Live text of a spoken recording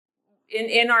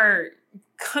in our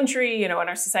country, in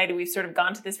our society, we've sort of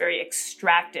gone to this very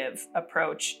extractive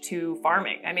approach to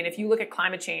farming. I mean, if you look at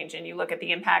climate change and you look at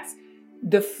the impacts,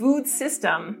 the food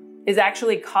system is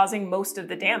actually causing most of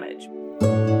the damage.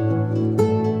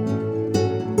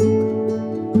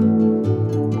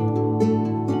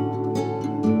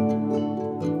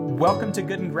 Welcome to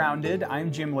Good and Grounded.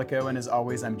 I'm Jim Licko, and as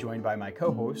always, I'm joined by my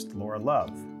co-host, Laura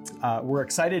Love. We're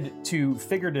excited to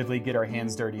figuratively get our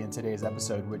hands dirty in today's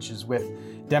episode, which is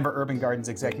with Denver Urban Gardens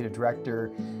Executive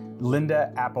Director,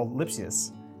 Linda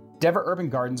Appel-Lipsius. Denver Urban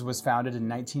Gardens was founded in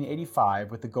 1985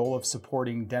 with the goal of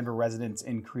supporting Denver residents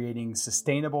in creating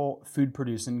sustainable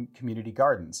food-producing community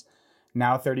gardens.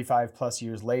 Now, 35 plus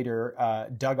years later,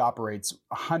 Doug operates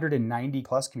 190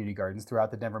 plus community gardens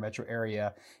throughout the Denver metro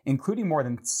area, including more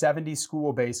than 70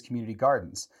 school-based community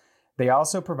gardens. They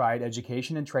also provide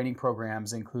education and training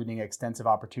programs, including extensive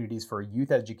opportunities for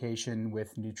youth education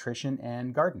with nutrition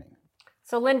and gardening.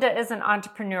 So Linda is an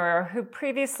entrepreneur who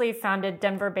previously founded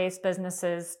Denver-based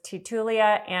businesses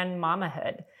Titulia and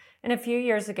Mamahood. And a few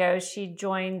years ago, she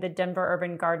joined the Denver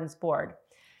Urban Gardens Board.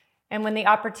 And when the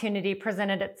opportunity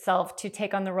presented itself to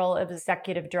take on the role of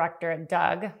executive director at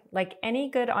Doug, like any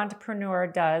good entrepreneur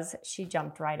does, she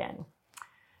jumped right in.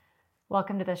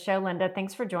 Welcome to the show, Linda.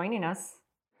 Thanks for joining us.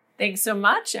 Thanks so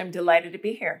much. I'm delighted to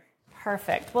be here.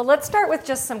 Perfect. Well, let's start with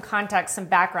just some context, some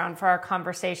background for our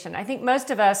conversation. I think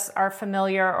most of us are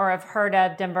familiar or have heard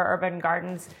of Denver Urban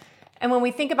Gardens. And when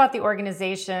we think about the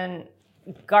organization,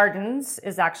 gardens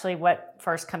is actually what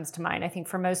first comes to mind, I think,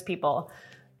 for most people.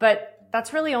 But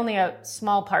that's really only a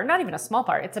small part, not even a small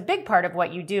part. It's a big part of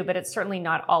what you do, but it's certainly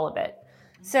not all of it.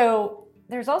 So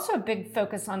there's also a big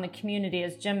focus on the community,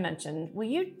 as Jim mentioned. Will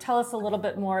you tell us a little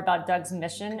bit more about Doug's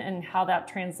mission and how that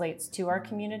translates to our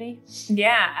community?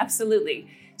 Yeah, absolutely.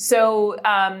 So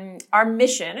our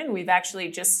mission, and we've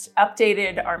actually just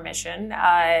updated our mission.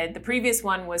 The previous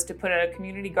one was to put a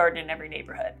community garden in every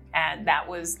neighborhood, and that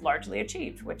was largely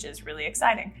achieved, which is really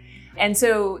exciting. And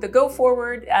so the Go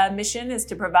Forward mission is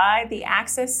to provide the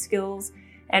access, skills,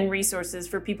 and resources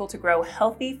for people to grow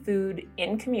healthy food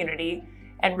in community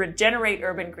and regenerate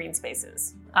urban green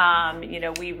spaces.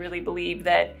 We really believe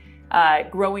that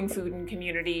growing food in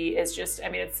community is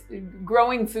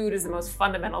growing food is the most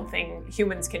fundamental thing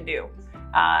humans can do,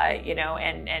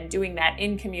 and doing that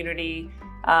in community,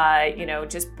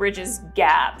 just bridges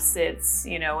gaps. It's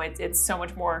so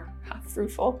much more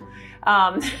fruitful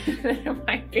than it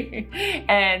might be.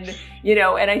 And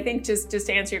I think just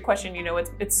to answer your question,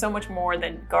 it's so much more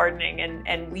than gardening.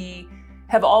 And we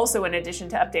have also, in addition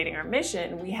to updating our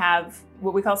mission, we have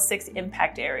what we call 6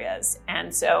 impact areas.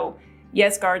 And so,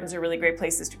 yes, gardens are really great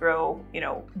places to grow,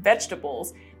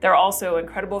 vegetables. They're also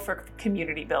incredible for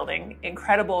community building,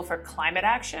 incredible for climate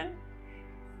action,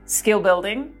 skill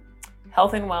building,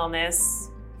 health and wellness,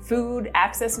 food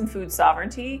access and food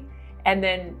sovereignty, and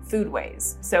then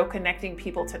foodways. So connecting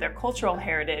people to their cultural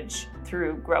heritage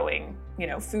through growing,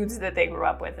 foods that they grew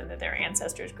up with and that their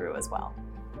ancestors grew as well.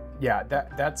 Yeah,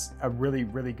 that's a really,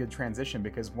 really good transition,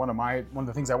 because one of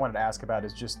the things I wanted to ask about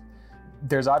is just,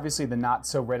 there's obviously the not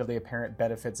so readily apparent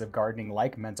benefits of gardening,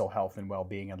 like mental health and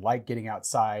well-being, and like getting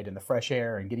outside in the fresh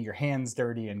air and getting your hands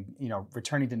dirty and,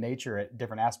 returning to nature at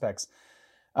different aspects.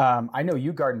 I know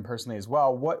you garden personally as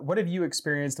well. What have you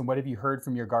experienced, and what have you heard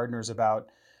from your gardeners about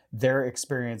their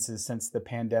experiences since the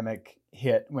pandemic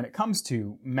hit when it comes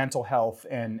to mental health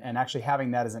and actually having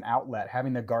that as an outlet,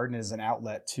 having the garden as an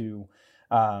outlet to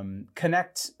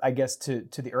connect, I guess, to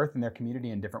the earth and their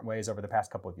community in different ways over the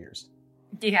past couple of years?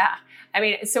 Yeah.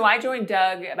 So I joined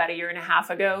Doug about a year and a half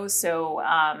ago. So,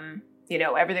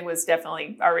 everything was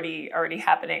definitely already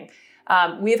happening.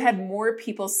 We have had more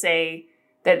people say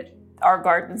that our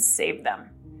gardens saved them.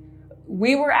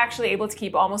 We were actually able to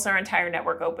keep almost our entire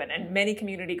network open, and many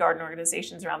community garden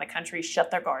organizations around the country shut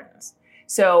their gardens.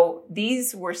 So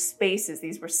these were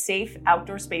safe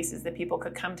outdoor spaces that people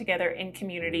could come together in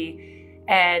community,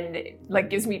 and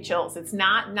gives me chills. It's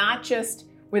not just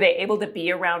were they able to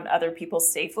be around other people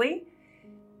safely,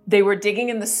 they were digging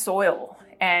in the soil,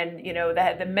 and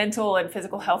the mental and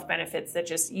physical health benefits that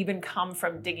just even come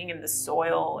from digging in the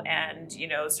soil, and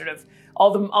sort of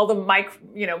all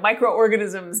the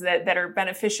microorganisms that are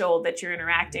beneficial that you're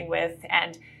interacting with,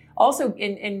 and also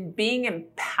in being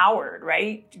empowered,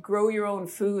 right? To grow your own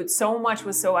food. So much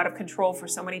was so out of control for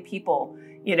so many people,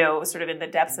 sort of in the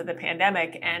depths of the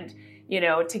pandemic, and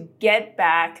to get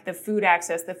back the food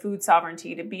access, the food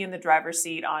sovereignty, to be in the driver's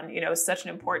seat on, such an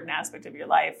important aspect of your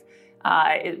life,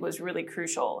 it was really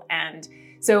crucial. And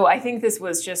so I think this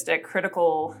was just a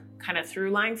critical kind of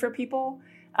through line for people.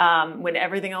 when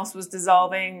everything else was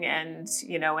dissolving and,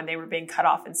 and they were being cut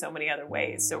off in so many other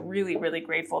ways. So really, really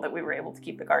grateful that we were able to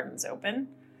keep the gardens open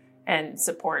and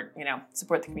support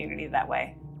the community that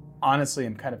way. Honestly,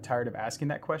 I'm kind of tired of asking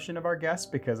that question of our guests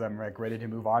because I'm ready to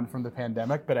move on from the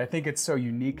pandemic, but I think it's so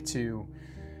unique to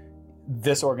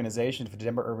this organization, for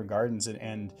Denver Urban Gardens,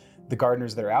 and the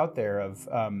gardeners that are out there of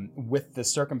with the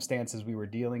circumstances we were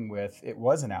dealing with. It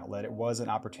was an outlet. It was an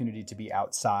opportunity to be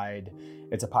outside.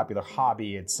 It's a popular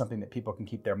hobby. It's something that people can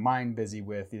keep their mind busy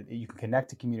with. You can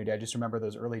connect to community. I just remember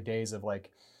those early days of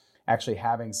actually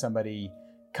having somebody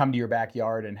come to your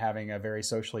backyard and having a very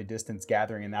socially distanced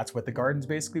gathering, and that's what the gardens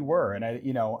basically were. And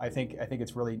I think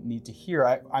it's really neat to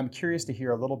hear. I'm curious to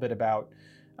hear a little bit about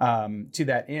to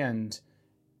that end.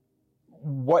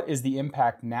 What is the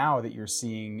impact now that you're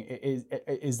seeing?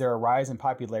 Is there a rise in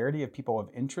popularity of people of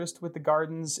interest with the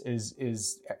gardens?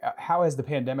 How has the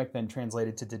pandemic then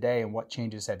translated to today, and what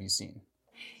changes have you seen?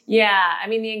 Yeah, I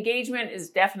mean, the engagement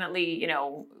is definitely,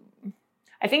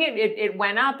 I think it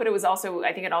went up, but it was also,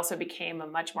 I think it also became a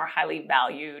much more highly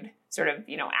valued sort of,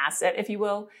 asset, if you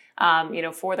will,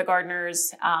 for the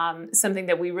gardeners. Something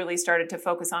that we really started to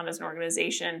focus on as an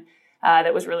organization.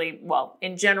 That was really, well,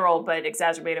 in general, but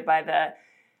exacerbated by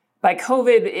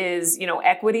COVID is,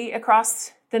 equity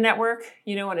across the network,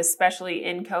 and especially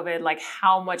in COVID, like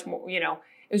how much more, it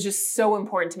was just so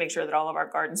important to make sure that all of our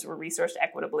gardens were resourced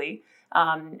equitably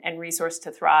and resourced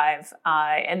to thrive.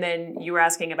 And then you were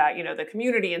asking about, the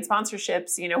community and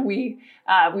sponsorships.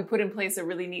 We put in place a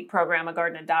really neat program, a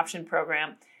garden adoption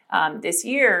program, this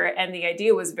year. And the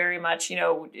idea was very much,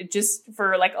 just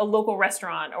for like a local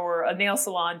restaurant or a nail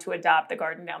salon to adopt the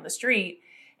garden down the street.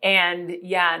 And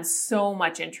so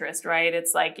much interest, right?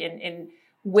 It's like in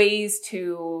ways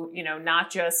to,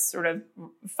 not just sort of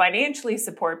financially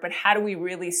support, but how do we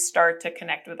really start to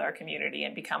connect with our community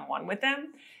and become one with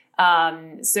them?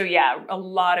 A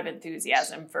lot of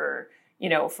enthusiasm for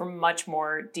much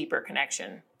more deeper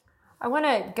connection. I want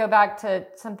to go back to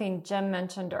something Jim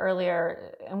mentioned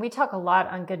earlier, and we talk a lot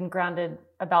on Good and Grounded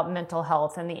about mental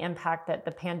health and the impact that the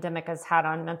pandemic has had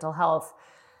on mental health.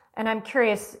 And I'm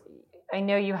curious, I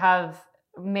know you have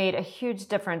made a huge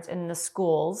difference in the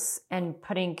schools and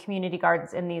putting community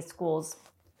gardens in these schools.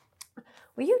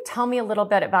 Will you tell me a little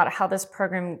bit about how this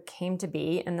program came to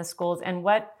be in the schools, and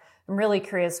I'm really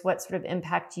curious what sort of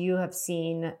impact you have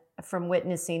seen from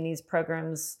witnessing these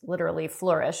programs literally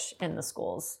flourish in the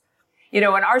schools? In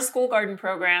our school garden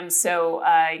program,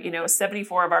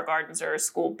 74 of our gardens are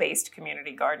school-based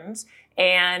community gardens.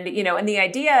 And, and the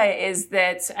idea is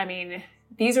that,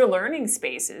 these are learning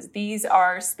spaces. These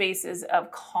are spaces of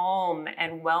calm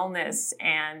and wellness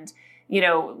and,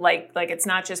 like it's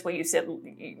not just what you sit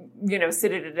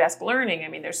at a desk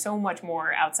learning. There's so much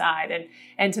more outside.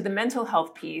 And to the mental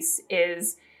health piece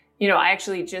is,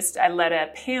 I led a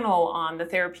panel on the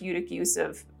therapeutic use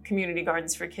of community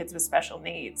gardens for kids with special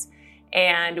needs.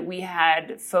 And we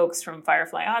had folks from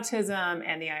Firefly Autism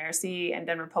and the IRC and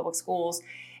Denver Public Schools,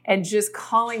 and just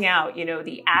calling out,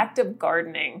 the act of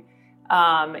gardening,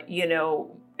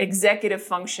 executive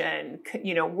function,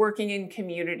 working in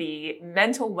community,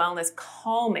 mental wellness,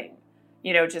 calming,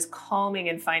 just calming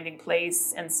and finding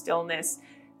place and stillness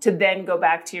to then go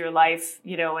back to your life,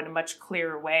 in a much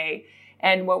clearer way.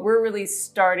 And what we're really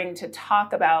starting to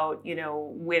talk about,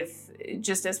 with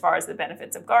just as far as the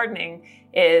benefits of gardening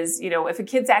is, if a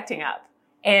kid's acting up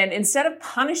and instead of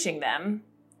punishing them,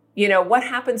 what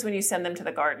happens when you send them to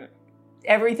the garden?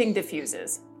 Everything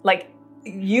diffuses, like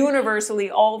universally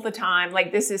all the time.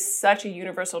 Like this is such a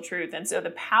universal truth. And so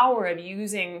the power of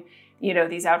using,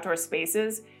 these outdoor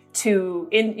spaces to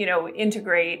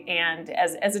integrate and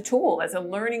as a tool, as a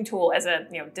learning tool, as a,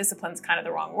 discipline's kind of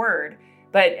the wrong word,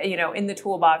 but, in the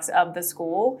toolbox of the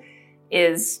school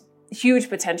is huge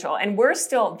potential. And we're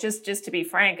still, just to be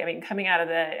frank, coming out of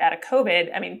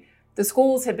COVID, the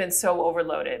schools have been so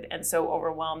overloaded and so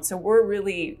overwhelmed. So we're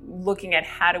really looking at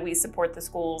how do we support the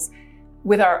schools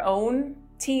with our own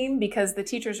team, because the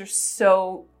teachers are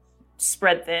so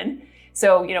spread thin.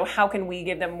 So, how can we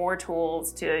give them more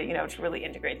tools to really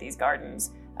integrate these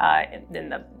gardens in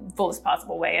the fullest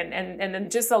possible way. And then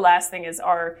just the last thing is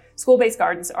our school-based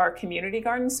gardens are community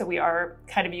gardens. So we are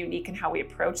kind of unique in how we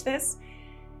approach this.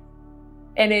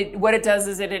 And what it does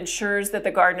is it ensures that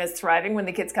the garden is thriving when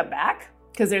the kids come back,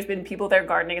 because there's been people there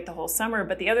gardening it the whole summer.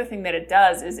 But the other thing that it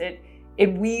does is it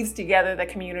weaves together the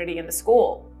community and the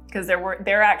school, because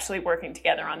they're actually working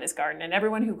together on this garden. And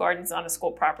everyone who gardens on a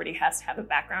school property has to have a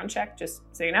background check, just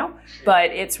so you know.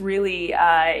 But it's really,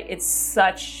 it's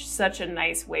such a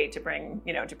nice way to bring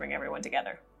everyone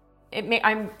together.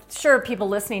 I'm sure people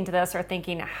listening to this are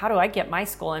thinking, how do I get my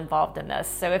school involved in this?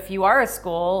 So if you are a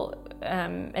school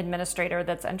administrator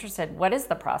that's interested, what is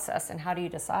the process and how do you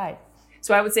decide?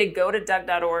 So I would say go to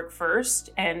Doug.org first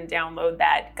and download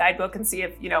that guidebook and see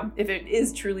if it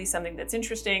is truly something that's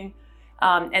interesting.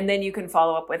 And then you can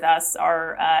follow up with us.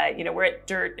 We're at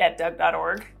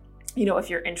dirt@doug.org. If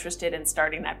you're interested in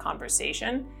starting that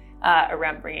conversation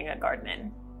around bringing a garden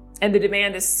in. And the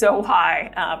demand is so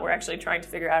high. We're actually trying to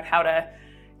figure out how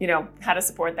to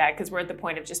support that, because we're at the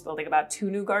point of just building about 2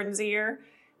 new gardens a year.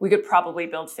 We could probably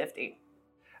build 50.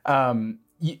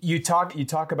 You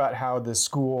talk about how the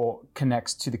school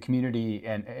connects to the community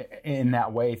and in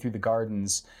that way through the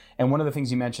gardens. And one of the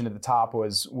things you mentioned at the top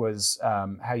was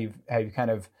how you've kind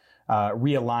of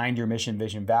realigned your mission,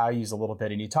 vision, values a little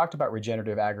bit. And you talked about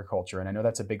regenerative agriculture. And I know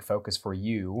that's a big focus for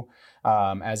you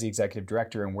as the executive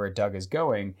director and where Doug is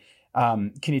going.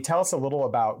 Can you tell us a little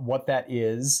about what that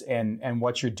is and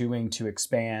what you're doing to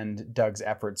expand Doug's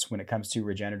efforts when it comes to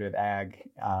regenerative ag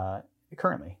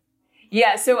currently?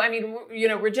 Yeah, so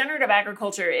regenerative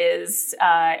agriculture is,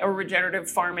 or regenerative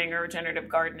farming or regenerative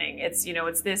gardening. It's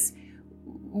this,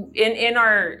 in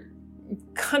our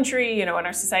country, in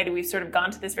our society, we've sort of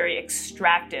gone to this very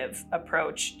extractive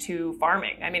approach to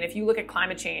farming. I mean, if you look at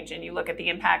climate change and you look at the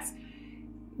impacts,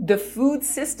 the food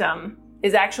system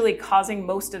is actually causing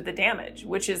most of the damage,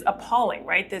 which is appalling,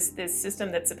 right? This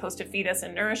system that's supposed to feed us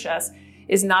and nourish us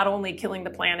is not only killing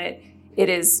the planet, it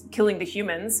is killing the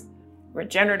humans.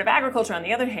 Regenerative agriculture, on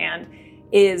the other hand,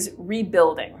 is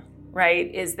rebuilding, right?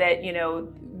 Is that,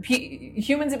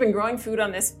 humans have been growing food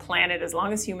on this planet as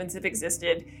long as humans have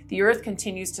existed. The earth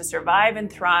continues to survive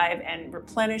and thrive and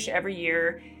replenish every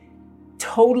year,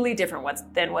 totally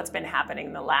different than what's been happening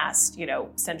in the last,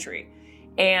 century.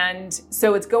 And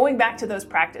so it's going back to those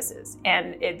practices.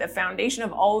 And the foundation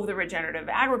of all of the regenerative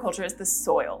agriculture is the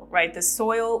soil, right? The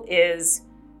soil is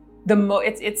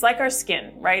it's like our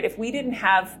skin, right? If we didn't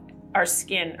have our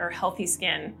skin or healthy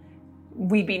skin,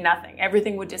 we'd be nothing.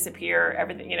 Everything would disappear,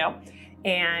 everything,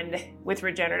 And with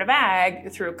regenerative ag,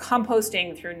 through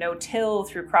composting, through no-till,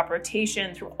 through crop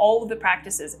rotation, through all of the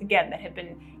practices, again, that have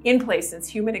been in place since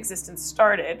human existence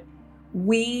started,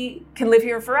 we can live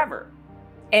here forever.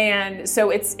 And so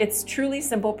it's truly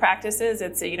simple practices.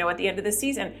 It's, at the end of the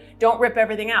season, don't rip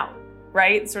everything out,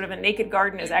 right? Sort of a naked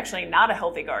garden is actually not a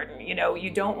healthy garden. You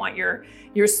don't want your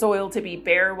soil to be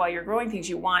bare while you're growing things.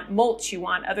 You want mulch, you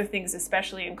want other things,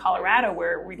 especially in Colorado,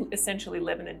 where we essentially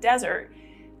live in a desert,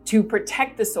 to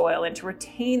protect the soil and to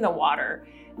retain the water.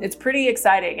 It's pretty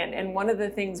exciting. And one of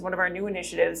our new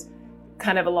initiatives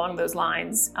kind of along those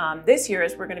lines this year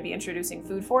is we're going to be introducing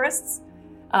food forests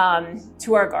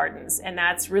to our gardens. And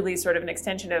that's really sort of an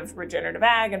extension of regenerative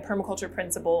ag and permaculture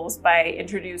principles by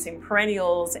introducing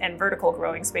perennials and vertical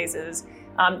growing spaces,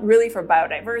 really for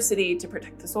biodiversity, to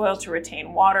protect the soil, to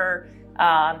retain water,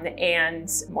 and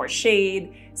more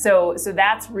shade. So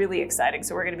that's really exciting.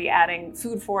 So we're going to be adding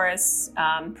food forests,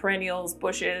 perennials,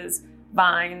 bushes,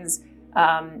 vines,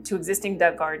 to existing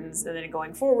Doug gardens. And then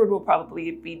going forward, we'll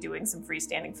probably be doing some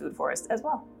freestanding food forests as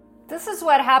well. This is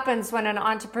what happens when an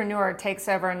entrepreneur takes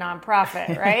over a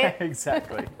nonprofit, right?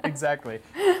 Exactly.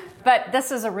 But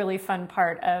this is a really fun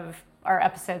part of our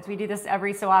episodes. We do this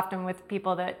every so often with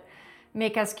people that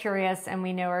make us curious and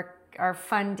we know are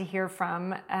fun to hear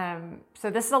from. So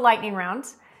this is a lightning round.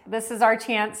 This is our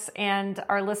chance and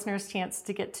our listeners' chance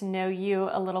to get to know you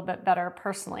a little bit better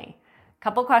personally. A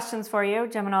couple questions for you.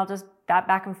 Jim and I'll just bat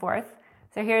back and forth.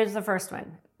 So here's the first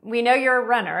one. We know you're a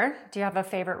runner. Do you have a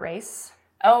favorite race?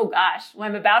 Oh gosh, well,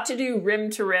 I'm about to do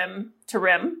Rim to Rim to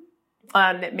Rim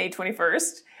on May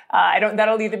 21st.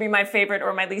 That'll either be my favorite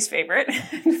or my least favorite,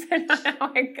 depending on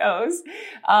how it goes.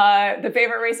 The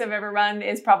favorite race I've ever run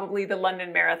is probably the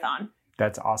London Marathon.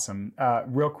 That's awesome.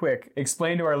 Real quick,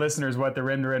 explain to our listeners what the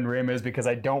Rim to Rim to Rim is, because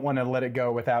I don't want to let it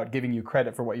go without giving you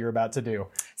credit for what you're about to do.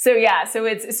 So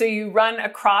you run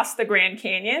across the Grand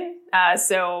Canyon.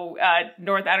 North,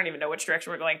 I don't even know which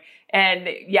direction we're going.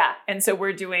 And so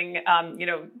we're doing,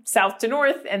 south to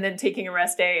north and then taking a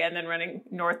rest day and then running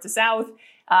north to south,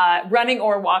 running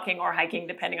or walking or hiking,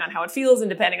 depending on how it feels and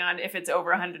depending on if it's over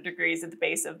 100 degrees at the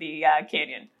base of the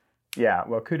canyon. Yeah,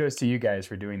 well, kudos to you guys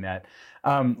for doing that.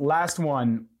 Last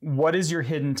one, what is your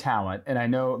hidden talent? And I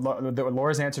know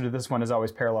Laura's answer to this one is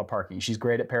always parallel parking. She's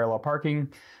great at parallel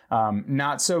parking.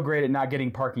 Not so great at not getting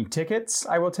parking tickets,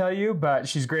 I will tell you, but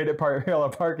she's great at parallel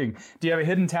parking. Do you have a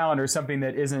hidden talent or something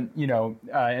that isn't, an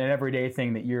everyday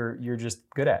thing that you're just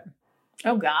good at?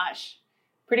 Oh, gosh.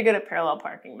 Pretty good at parallel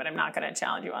parking, but I'm not going to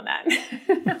challenge you on that.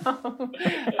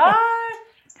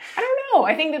 I don't know.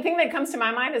 I think the thing that comes to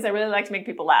my mind is I really like to make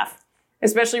people laugh,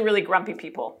 especially really grumpy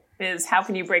people. is how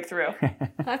can you break through?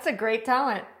 That's a great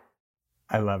talent.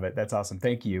 I love it. That's awesome.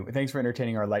 Thank you. Thanks for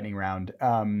entertaining our lightning round.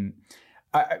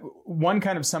 One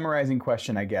kind of summarizing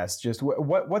question, I guess, just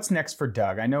what's next for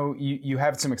Doug? I know you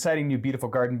have some exciting new beautiful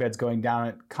garden beds going down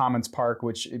at Commons Park,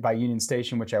 which by Union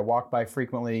Station, which I walk by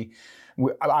frequently.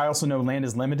 I also know land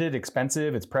is limited,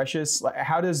 expensive, it's precious.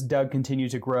 How does Doug continue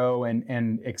to grow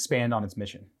and expand on its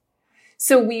mission?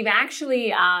 So we've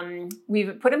actually,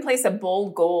 we've put in place a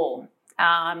bold goal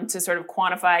to sort of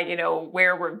quantify,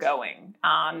 where we're going.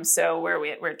 So where are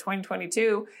we at? We're at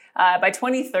 2022. By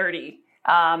 2030,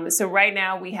 so right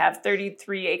now we have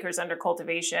 33 acres under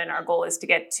cultivation. Our goal is to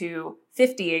get to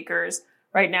 50 acres.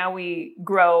 Right now we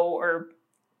grow, or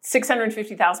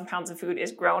 650,000 pounds of food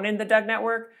is grown in the Doug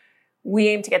network. We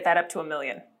aim to get that up to 1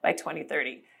 million by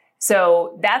 2030.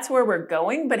 So that's where we're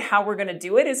going, but how we're going to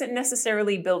do it isn't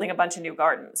necessarily building a bunch of new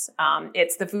gardens.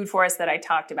 It's the food forest that I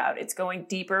talked about. It's going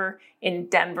deeper in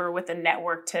Denver with a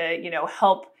network to,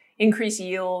 help increase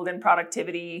yield and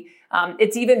productivity.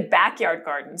 It's even backyard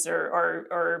gardens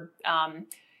or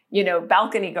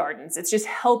balcony gardens. It's just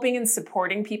helping and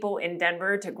supporting people in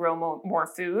Denver to grow more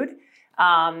food.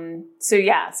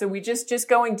 So we just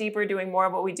going deeper, doing more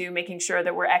of what we do, making sure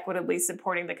that we're equitably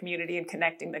supporting the community and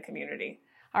connecting the community.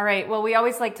 All right. Well, we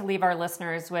always like to leave our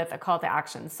listeners with a call to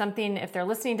action, something if they're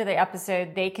listening to the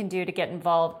episode, they can do to get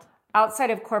involved.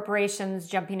 Outside of corporations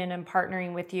jumping in and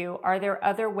partnering with you, are there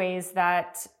other ways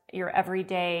that your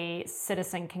everyday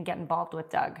citizen can get involved with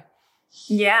Doug?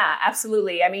 Yeah,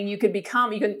 absolutely. I mean, you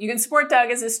can support Doug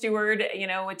as a steward,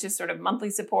 which is sort of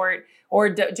monthly support, or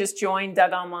just join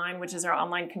Doug Online, which is our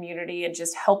online community, and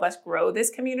just help us grow this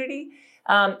community.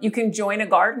 You can join a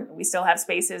garden. We still have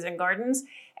spaces in gardens.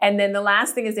 And then the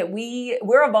last thing is that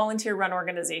we're a volunteer-run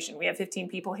organization. We have 15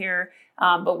 people here,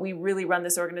 but we really run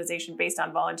this organization based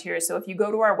on volunteers. So if you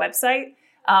go to our website,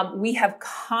 we have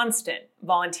constant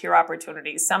volunteer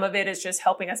opportunities. Some of it is just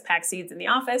helping us pack seeds in the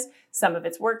office. Some of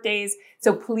it's work days.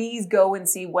 So please go and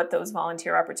see what those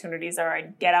volunteer opportunities are.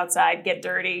 And get outside, get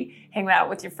dirty, hang out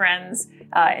with your friends,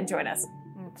 and join us.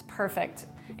 It's perfect.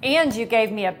 And you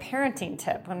gave me a parenting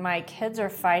tip. When my kids are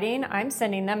fighting, I'm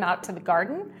sending them out to the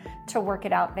garden to work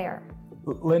it out there.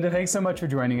 Linda, thanks so much for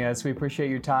joining us. We appreciate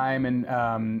your time,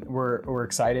 and we're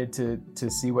excited to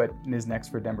see what is next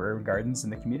for Denver Urban Gardens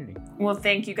and the community. Well,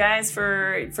 thank you guys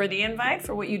for the invite,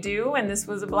 for what you do, and this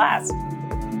was a blast.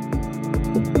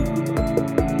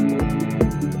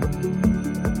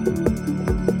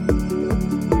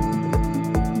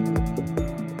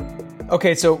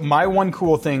 Okay, so my one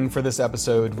cool thing for this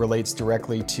episode relates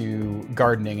directly to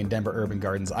gardening in Denver Urban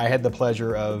Gardens. I had the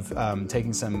pleasure of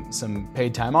taking some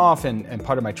paid time off, and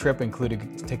part of my trip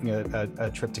included taking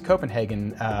a trip to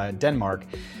Copenhagen, Denmark.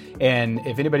 And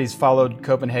if anybody's followed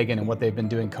Copenhagen and what they've been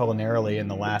doing culinarily in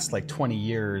the last 20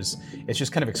 years, it's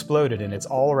just kind of exploded. And it's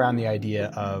all around the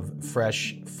idea of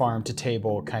fresh farm to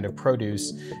table kind of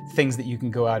produce, things that you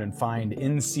can go out and find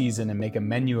in season and make a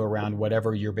menu around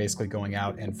whatever you're basically going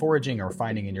out and foraging or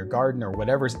finding in your garden or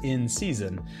whatever's in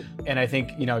season. And I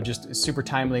think, just super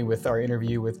timely with our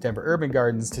interview with Denver Urban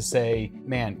Gardens to say,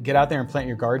 man, get out there and plant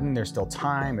your garden. There's still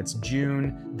time. It's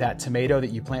June. That tomato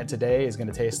that you plant today is going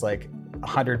to taste like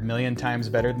 100 million times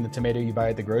better than the tomato you buy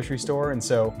at the grocery store. And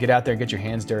so get out there and get your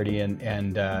hands dirty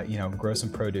and grow some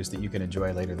produce that you can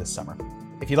enjoy later this summer.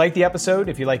 If you like the episode,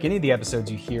 if you like any of the episodes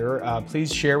you hear,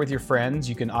 please share with your friends.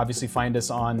 You can obviously find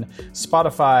us on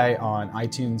Spotify, on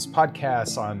iTunes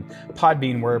podcasts, on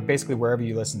Podbean, wherever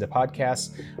you listen to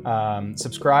podcasts.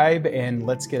 Subscribe, and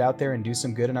let's get out there and do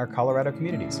some good in our Colorado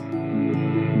communities.